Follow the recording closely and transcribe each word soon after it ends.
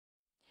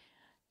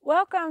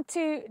Welcome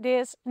to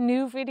this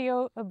new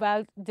video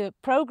about the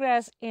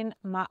progress in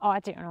my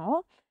art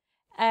journal.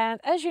 And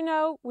as you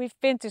know, we've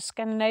been to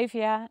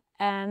Scandinavia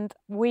and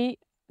we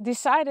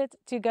decided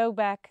to go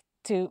back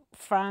to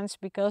France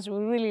because we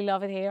really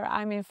love it here.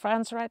 I'm in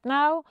France right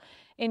now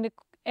in the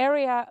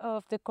area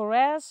of the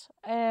Corrèze,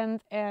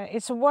 and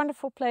it's a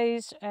wonderful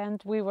place,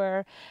 and we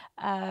were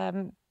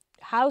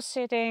house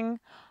sitting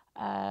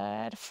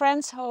at a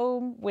friend's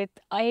home with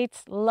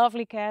 8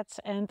 lovely cats,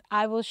 and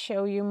I will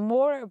show you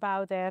more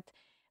about that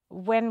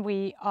when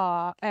we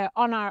are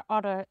on our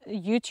other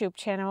YouTube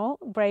channel,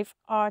 Brave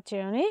Art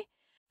Journey.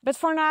 But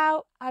for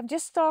now, I'm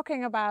just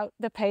talking about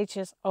the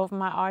pages of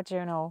my art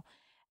journal.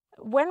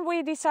 When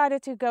we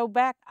decided to go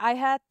back, I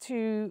had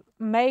to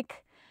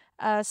make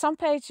some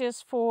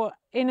pages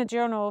in a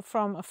journal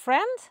from a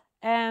friend,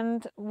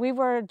 and we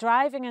were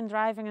driving and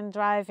driving and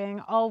driving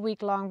all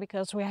week long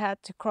because we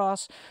had to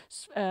cross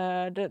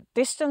the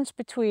distance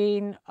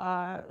between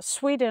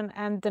Sweden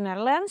and the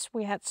Netherlands.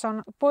 We had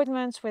some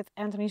appointments with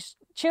Anthony's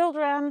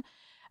children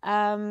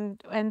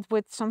and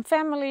with some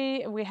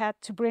family. We had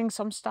to bring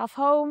some stuff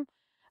home,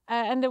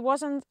 and there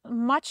wasn't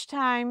much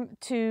time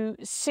to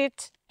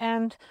sit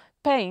and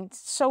paint.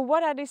 So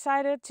what I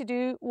decided to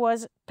do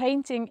was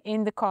painting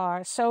in the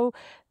car. So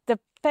the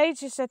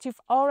pages that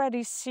you've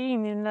already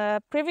seen in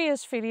the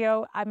previous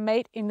video I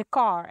made in the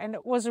car, and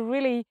it was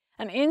really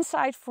an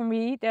insight for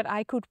me that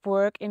I could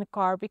work in a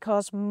car,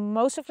 because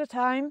most of the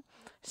time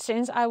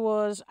since I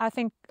was, I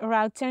think,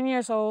 around 10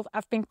 years old,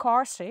 I've been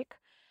car sick.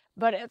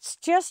 But it's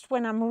just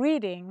when I'm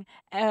reading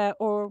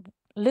or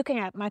looking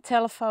at my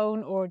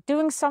telephone or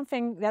doing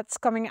something that's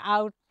coming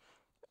out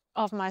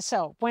of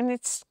myself, when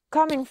it's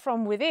coming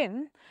from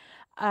within,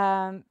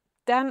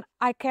 then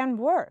I can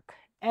work.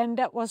 And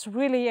that was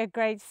really a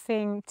great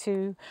thing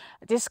to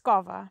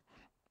discover.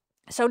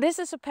 So this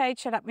is a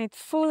page that I made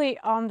fully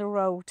on the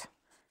road.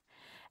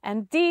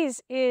 And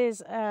these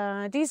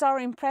are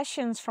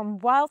impressions from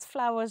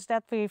wildflowers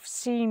that we've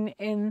seen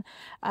in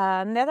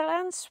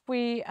Netherlands.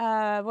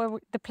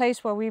 The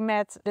place where we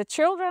met the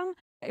children.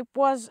 It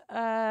was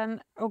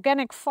an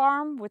organic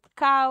farm with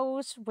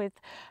cows, with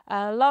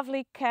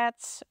lovely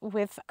cats,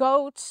 with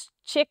goats,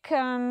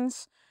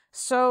 chickens.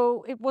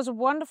 So it was a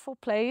wonderful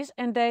place,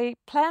 and they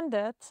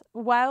planted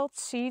wild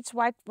seeds,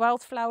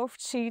 wildflower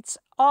seeds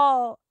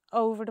all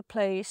over the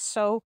place.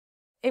 So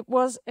it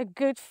was a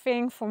good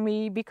thing for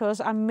me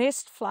because I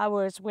missed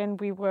flowers when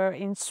we were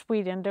in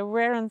Sweden. There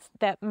weren't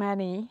that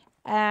many.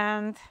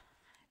 And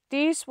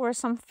these were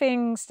some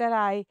things that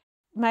I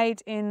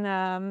made in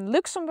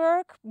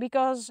Luxembourg,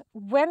 because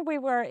when we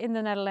were in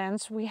the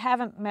Netherlands, we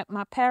haven't met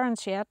my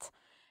parents yet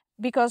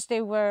because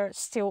they were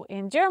still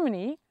in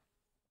Germany.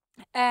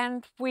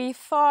 And we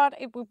thought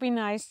it would be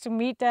nice to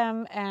meet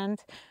them, and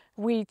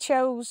we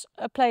chose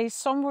a place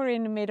somewhere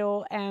in the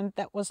middle, and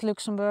that was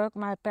Luxembourg.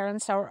 My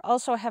parents are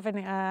also having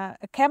a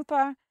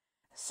camper.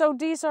 So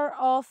these are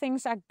all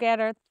things I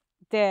gathered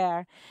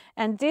there.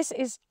 And this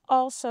is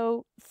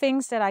also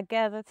things that I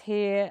gathered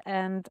here.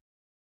 And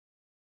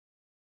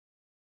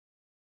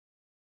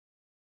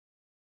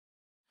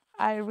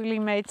I really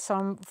made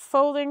some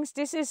foldings.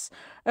 This is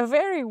a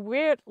very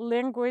weird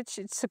language.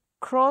 It's a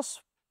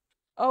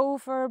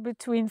crossover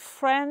between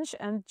French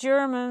and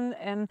German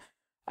and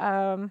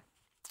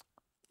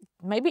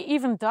maybe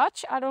even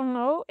Dutch, I don't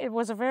know. It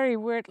was a very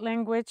weird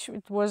language.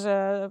 It was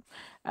a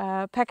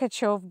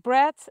package of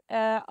bread.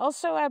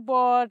 Also, I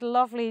bought a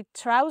lovely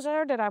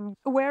trouser that I'm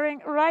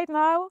wearing right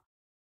now.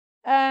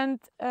 And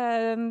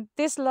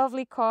this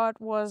lovely card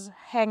was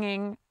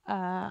hanging.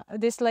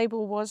 This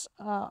label was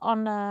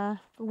on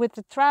with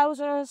the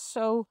trousers.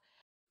 So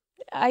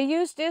I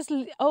used this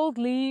old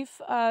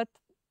leaf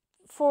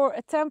for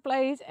a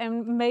template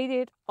and made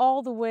it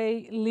all the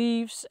way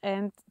leaves,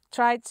 and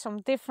tried some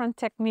different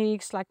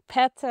techniques like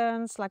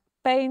patterns, like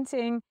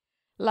painting,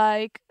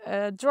 like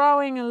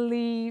drawing a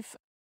leaf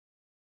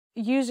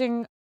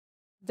using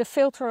the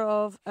filter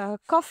of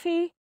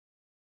coffee.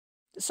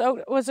 So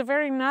it was a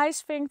very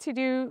nice thing to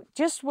do,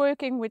 just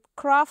working with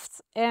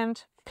craft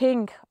and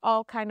pink,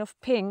 all kind of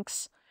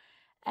pinks.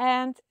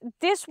 And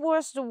this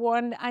was the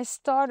one I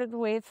started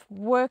with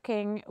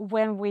working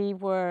when we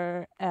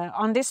were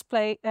on this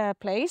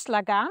place,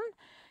 Lagan,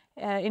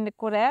 in the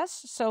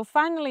Corrèze. So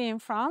finally in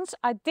France.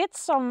 I did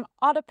some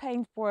other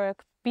paint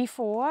work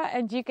before,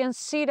 and you can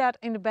see that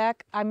in the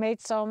back. I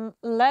made some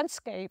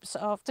landscapes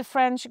of the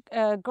French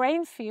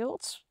grain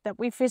fields that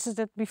we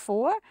visited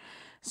before.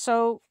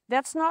 So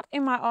that's not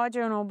in my art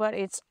journal, but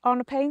it's on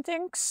the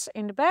paintings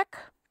in the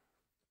back.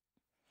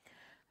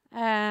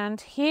 And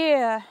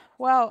here,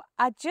 well,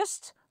 I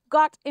just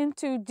got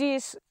into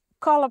this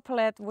color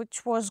palette,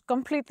 which was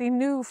completely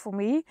new for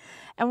me.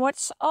 And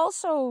what's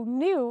also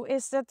new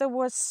is that there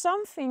was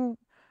something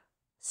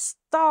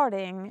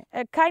starting,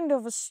 a kind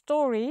of a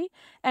story,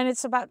 and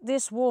it's about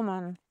this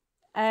woman.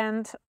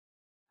 And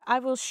I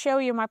will show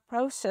you my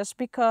process,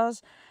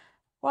 because,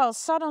 well,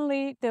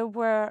 suddenly there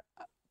were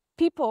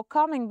people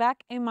coming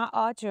back in my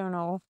art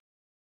journal.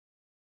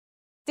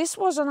 This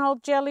was an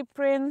old jelly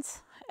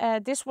print.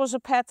 This was a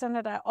pattern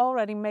that I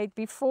already made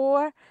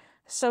before.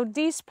 So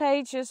these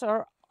pages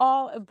are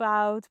all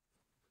about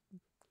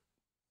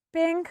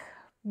pink,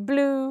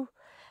 blue,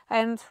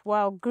 and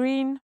well,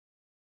 green.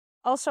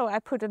 Also, I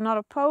put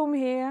another poem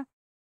here.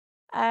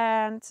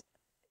 And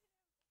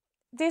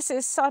this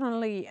is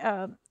suddenly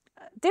a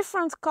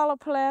different color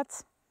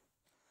palette.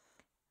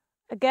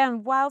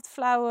 Again,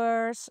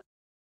 wildflowers,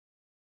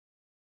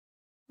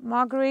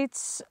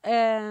 marguerites,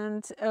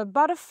 and a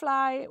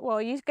butterfly.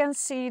 Well, you can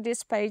see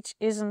this page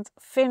isn't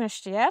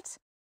finished yet.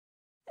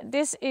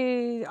 This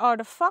are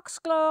the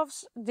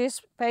foxgloves.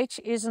 This page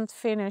isn't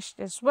finished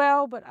as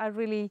well, but I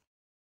really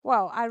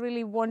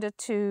wanted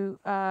to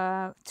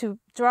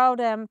draw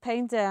them,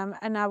 paint them,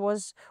 and I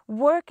was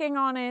working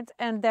on it.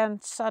 And then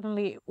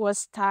suddenly it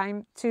was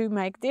time to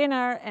make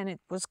dinner, and it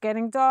was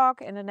getting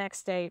dark, and the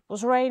next day it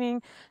was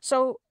raining.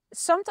 So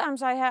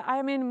sometimes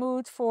I'm in the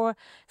mood for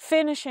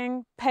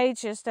finishing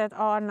pages that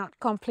are not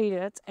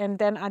completed, and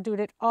then I do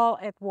it all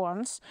at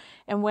once.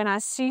 And when I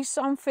see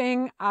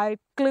something, I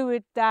glue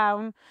it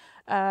down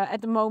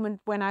at the moment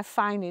when I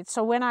find it.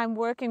 So when I'm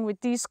working with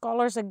these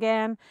colors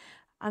again,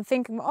 I'm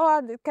thinking,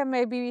 oh, it can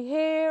maybe be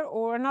here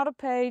or another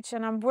page,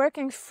 and I'm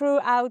working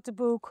throughout the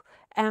book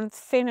and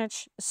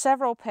finish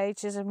several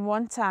pages in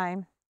one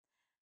time.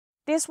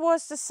 This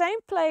was the same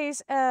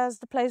place as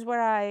the place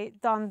where I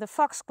done the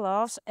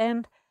foxgloves,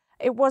 and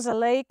it was a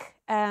lake,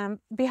 and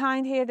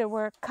behind here there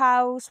were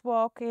cows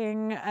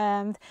walking,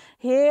 and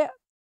here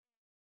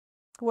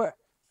were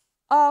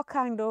all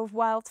kind of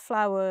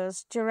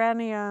wildflowers,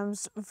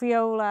 geraniums,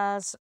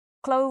 violas,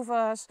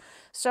 clovers.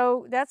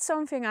 So that's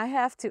something I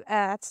have to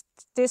add.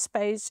 This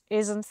page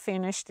isn't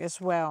finished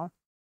as well.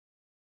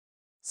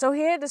 So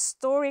here the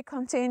story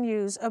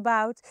continues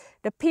about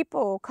the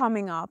people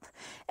coming up.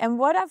 And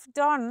what I've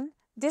done,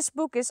 this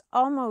book is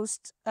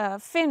almost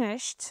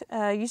finished.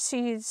 You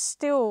see it's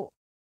still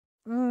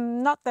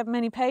not that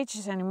many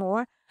pages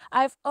anymore.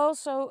 I've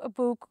also a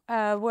book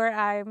where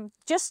I'm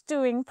just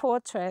doing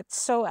portraits.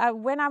 So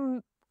when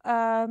I'm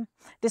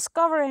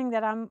discovering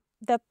that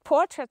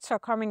portraits are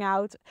coming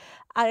out,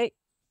 I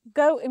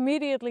go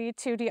immediately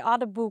to the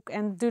other book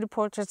and do the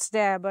portraits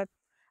there. But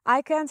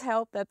I can't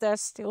help that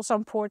there's still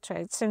some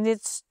portraits in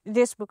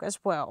this book as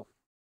well.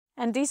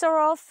 And these are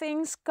all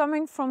things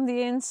coming from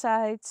the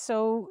inside.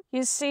 So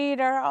you see,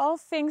 there are all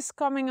things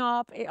coming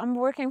up. I'm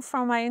working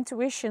from my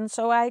intuition,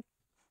 so I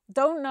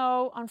don't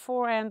know on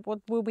forehand what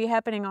will be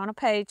happening on a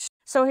page.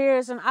 So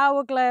here's an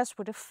hourglass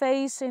with a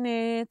face in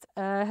it,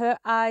 her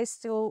eyes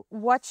still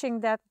watching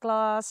that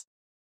glass.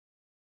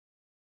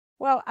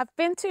 Well, I've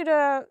been to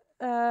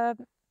the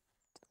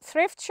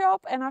thrift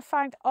shop and I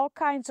find all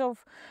kinds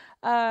of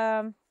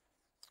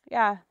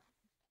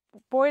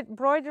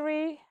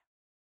embroidery.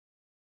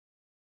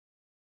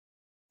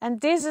 And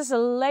this is a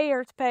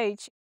layered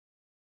page.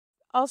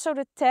 Also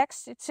the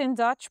text, it's in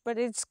Dutch, but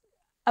it's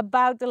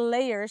about the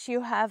layers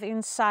you have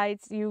inside.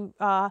 You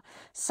are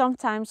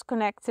sometimes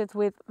connected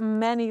with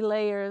many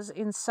layers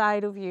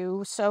inside of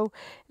you. So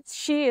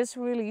she is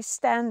really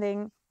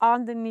standing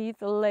underneath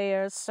the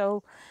layers.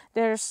 So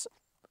there's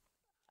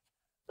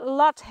a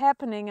lot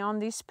happening on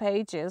these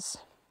pages.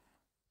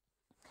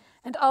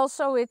 And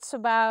also it's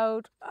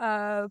about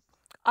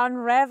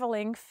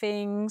unraveling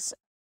things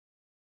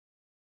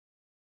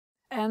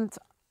and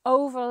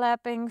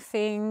overlapping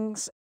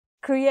things,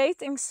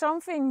 creating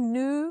something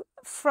new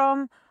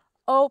from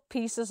old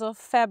pieces of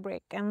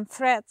fabric and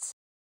threads.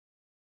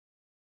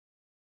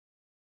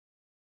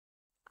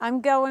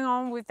 I'm going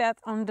on with that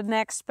on the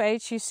next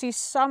page. You see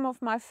some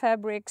of my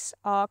fabrics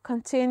are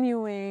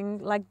continuing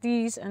like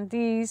these,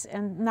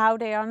 and now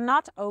they are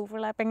not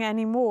overlapping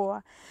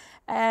anymore.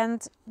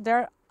 And there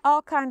are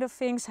all kind of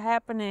things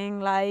happening,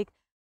 like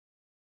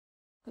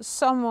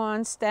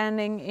someone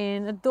standing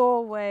in a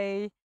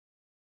doorway,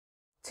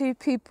 two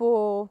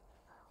people,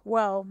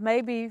 well,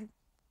 maybe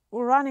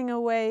running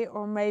away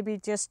or maybe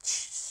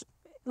just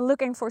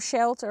looking for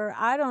shelter.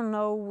 I don't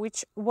know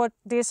what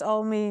this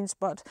all means,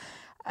 but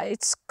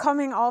it's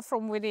coming all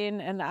from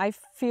within, and I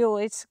feel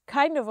it's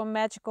kind of a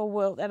magical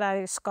world that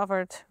I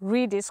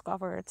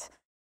rediscovered.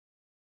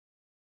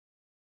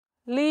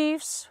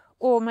 Leaves,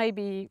 or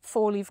maybe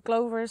four-leaf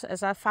clovers,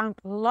 as I found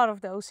a lot of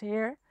those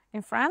here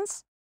in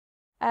France.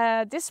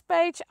 This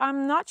page,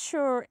 I'm not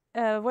sure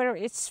whether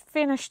it's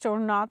finished or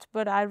not,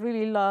 but I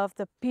really love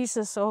the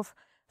pieces of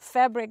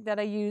fabric that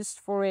I used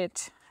for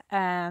it.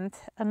 And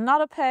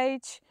another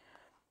page,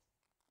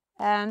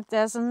 and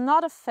there's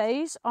another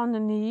face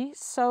underneath.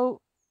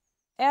 So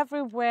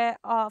everywhere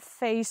are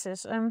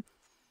faces. And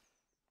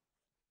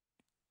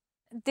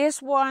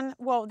this one,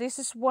 well, this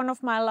is one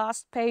of my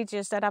last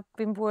pages that I've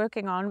been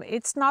working on.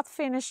 It's not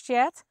finished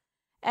yet.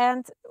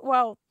 And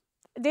well,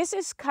 this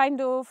is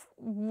kind of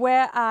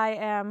where I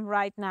am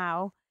right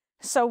now.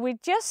 So we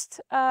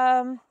just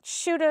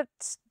shooted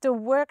the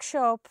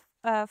workshop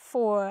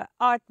for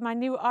my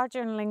new art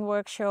journaling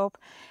workshop,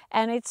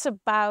 and it's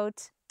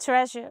about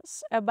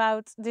treasures,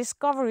 about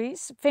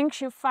discoveries,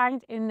 things you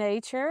find in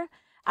nature.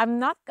 I'm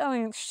not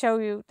going to show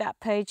you that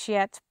page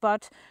yet,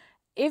 but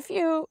If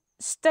you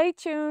stay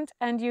tuned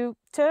and you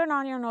turn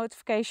on your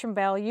notification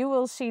bell, you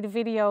will see the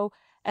video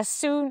as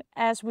soon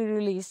as we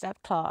release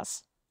that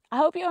class. I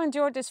hope you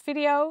enjoyed this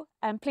video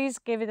and please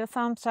give it a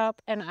thumbs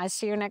up and I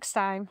see you next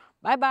time.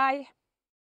 Bye bye.